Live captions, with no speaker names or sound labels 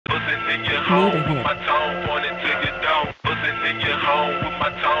home NEDAHIT. with my tongue pointed to your dome. Buzzing in your home with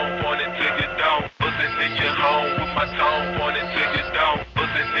my tongue pointed to your dome. Buzzing in your home with my tongue pointed to your dome.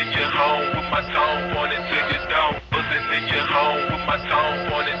 Buzzing in your home with my tongue pointed to your dome. Buzzing in your home with my tongue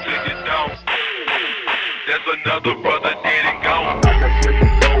pointed to your dome. There's another brother dead and gone. I got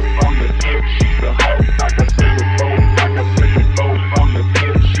second low on the tip, she's a hoe. I got second low, I got second low on the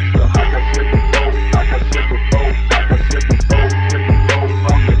tip, she's a hoe. I got second low, I got second low, I got second low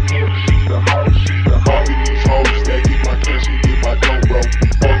on the tip, she's a hoe, she's a hoe. All these hoes that get my cash and get my dough, bro.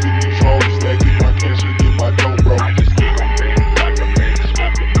 All these hoes that get my cash and get my dough, bro. I just keep on bang like a man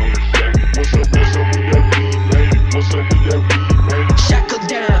smoking on the set. What's up with that weed, man? What's up with that weed, man? Shackle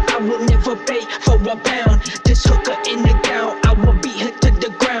down, I will never pay for a pound. This hooker in the gown, I will beat her to the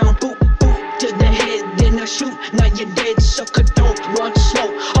ground. Boop, boop, to the head, then I shoot. Now you're dead, sucker, don't want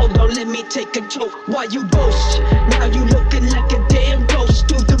smoke. Hold on, let me take a joke. Why you boast? Now you looking like a damn ghost.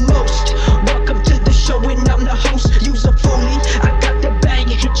 Do the most. Welcome to the show and I'm the host. Use a fully, I got the bang,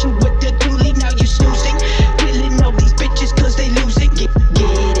 hit you with the dually. Now you snoozing, killing all these bitches cause they losing. Get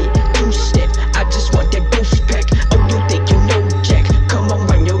it, two-step, I just want that boost pack. Oh, you think you know Jack? Come on,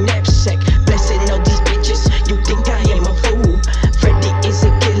 run your knapsack. Blessing all these bitches, you think I am a fool. Freddie is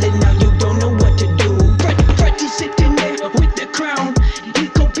a killer, now you don't know what to do. Freddie sitting there with the crown. He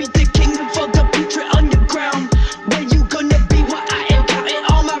gon' be the king of all the putrid underground. Where you gonna be while I am counting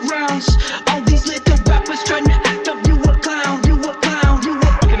all my rounds? All these little rappers trying to act up, you a clown, you a clown, you a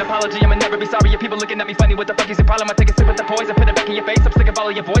Fucking apology, I'ma never be sorry. If people looking at me funny, what the fuck is your problem? I take a sip of the poison, put it back in your face. I'm sick of all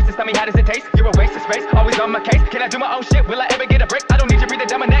of your voices, tell me how does it taste? You're a waste of space, always on my case. Can I do my own shit? Will I ever get a break? I don't need you breathing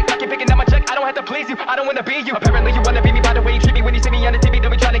down my neck, like you're picking down my check. I don't have to please you, I don't wanna be you. Apparently you wanna be me by the way you treat me when you see me on the TV.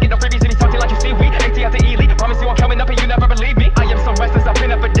 Don't be trying to get no freebies, and me salty like you seaweed. AT out the elite, promise you I'm coming up and you never believe me. I am so restless, I've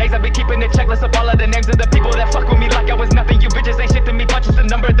been up for days. I've been keeping a checklist of all of the names of the people that fuck with me like I was nothing. You bitches ain't shit to me, punches the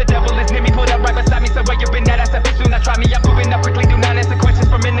number. The devil is near me, put up right beside me. So where you been at? I said bitch, do not try me. I'm moving up quickly, do not answer questions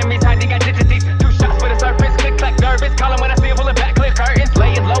from enemies, hiding identities. 2 shots for the surface, click clack nervous. Call 'em when I see 'em pulling back, clear curtains.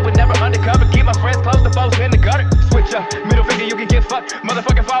 Laying low but never undercover. Keep my friends close, the foes in the gutter. Switch up, middle finger, you can get fucked.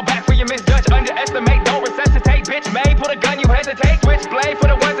 Motherfucker, fall back for your misjudge. Underestimate, don't resuscitate. Bitch made, put a gun, you hesitate. Switch blade for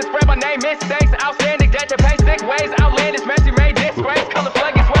the ones that spread my name. Mistakes, outstanding, debt to pay. Sick ways,